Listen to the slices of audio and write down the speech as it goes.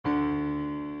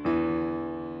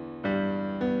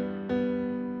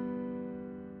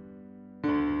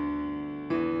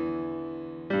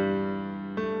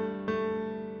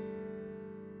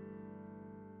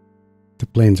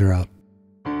planes are out.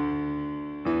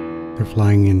 They're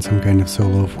flying in some kind of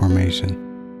solo formation.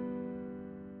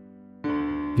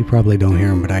 You probably don't hear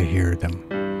them, but I hear them.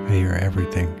 I hear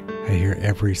everything. I hear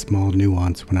every small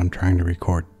nuance when I'm trying to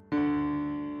record.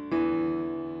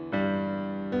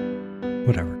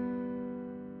 Whatever.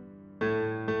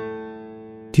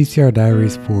 TCR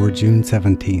Diaries for June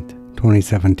 17th,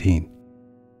 2017.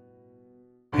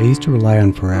 I used to rely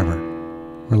on forever.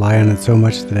 Rely on it so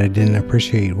much that I didn't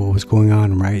appreciate what was going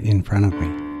on right in front of me.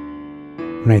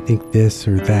 When I think this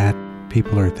or that,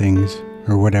 people or things,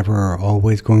 or whatever are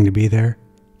always going to be there,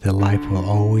 that life will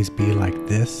always be like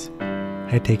this,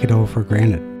 I take it all for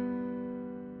granted.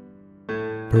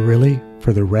 But really,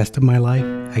 for the rest of my life,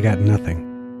 I got nothing.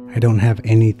 I don't have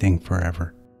anything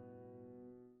forever.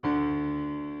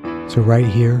 So right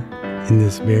here, in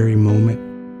this very moment,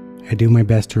 I do my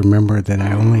best to remember that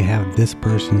I only have this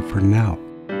person for now.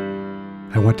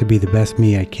 I want to be the best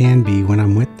me I can be when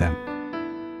I'm with them.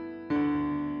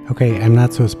 Okay, I'm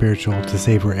not so spiritual to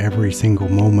savor every single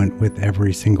moment with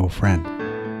every single friend.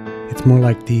 It's more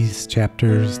like these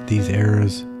chapters, these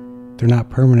eras, they're not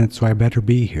permanent, so I better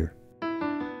be here.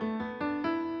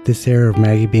 This era of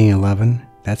Maggie being 11,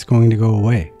 that's going to go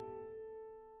away.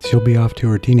 She'll be off to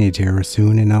her teenage era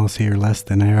soon, and I'll see her less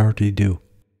than I already do.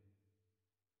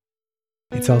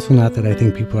 It's also not that I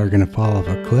think people are going to fall off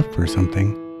a cliff or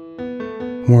something.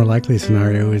 A more likely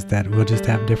scenario is that we'll just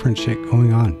have different shit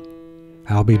going on.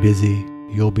 I'll be busy,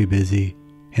 you'll be busy,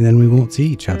 and then we won't see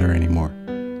each other anymore.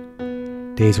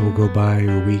 Days will go by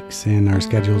or weeks and our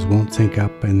schedules won't sync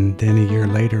up, and then a year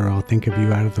later I'll think of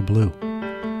you out of the blue.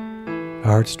 A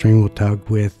heartstring will tug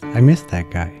with, I missed that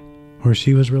guy, or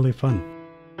she was really fun.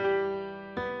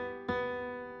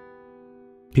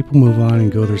 People move on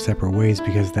and go their separate ways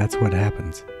because that's what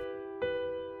happens.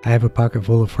 I have a pocket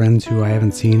full of friends who I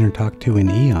haven't seen or talked to in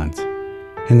eons,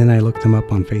 and then I look them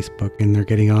up on Facebook and they're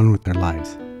getting on with their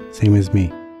lives, same as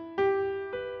me.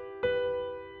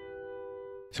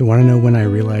 So want to know when I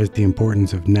realized the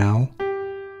importance of now?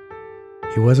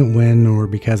 It wasn't when or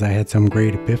because I had some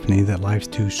great epiphany that life's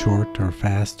too short or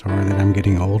fast or that I'm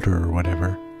getting older or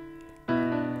whatever.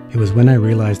 It was when I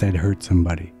realized I'd hurt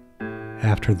somebody,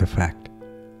 after the fact.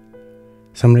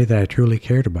 Somebody that I truly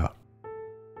cared about.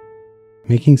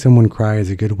 Making someone cry is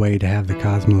a good way to have the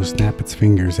cosmos snap its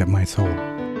fingers at my soul.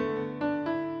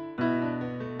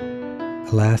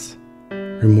 Alas,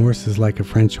 remorse is like a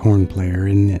French horn player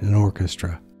in an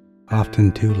orchestra,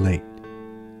 often too late.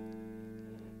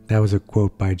 That was a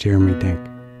quote by Jeremy Dink.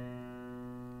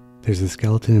 There's a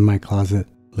skeleton in my closet,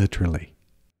 literally.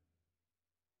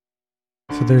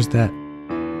 So there's that.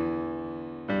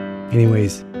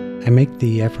 Anyways, I make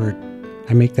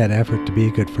that effort to be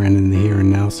a good friend in the here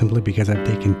and now simply because I've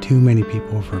taken too many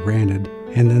people for granted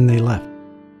and then they left.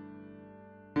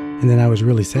 And then I was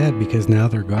really sad because now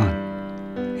they're gone.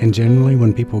 And generally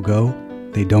when people go,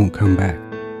 they don't come back.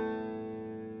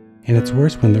 And it's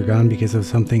worse when they're gone because of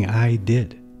something I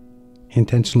did,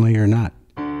 intentionally or not.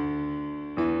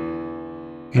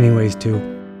 Anyways, too,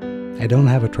 I don't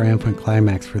have a triumphant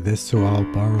climax for this, so I'll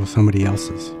borrow somebody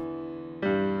else's.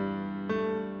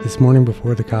 This morning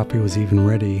before the coffee was even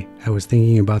ready, I was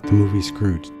thinking about the movie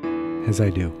Scrooge, as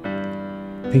I do.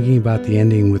 Thinking about the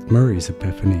ending with Murray's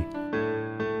epiphany.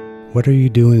 What are you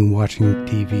doing watching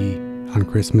TV on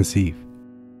Christmas Eve?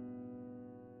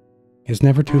 It's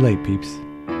never too late, peeps.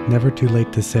 Never too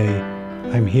late to say,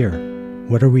 I'm here.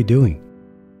 What are we doing?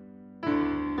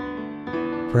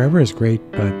 Forever is great,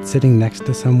 but sitting next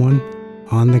to someone,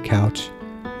 on the couch,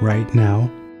 right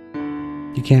now,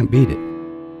 you can't beat it.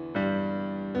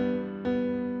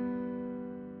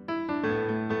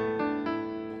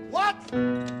 What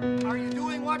are you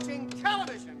doing watching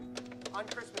television on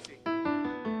Christmas Eve?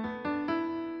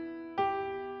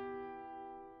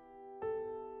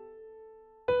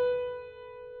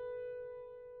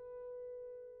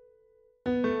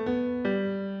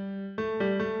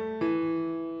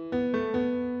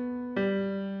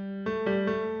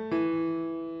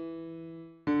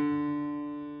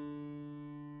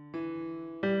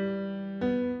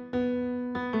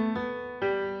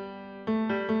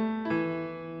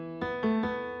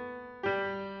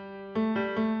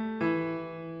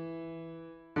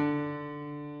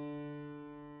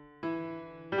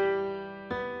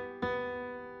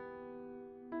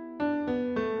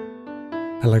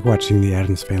 I like watching The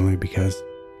Addams Family because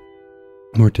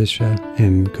Morticia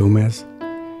and Gomez,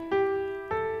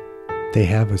 they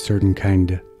have a certain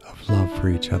kind of love for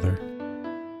each other.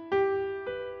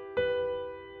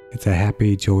 It's a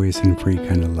happy, joyous, and free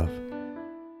kind of love.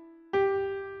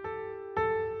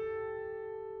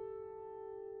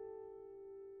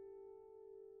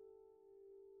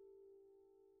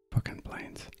 fucking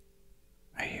planes.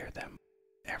 I hear them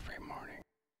every morning.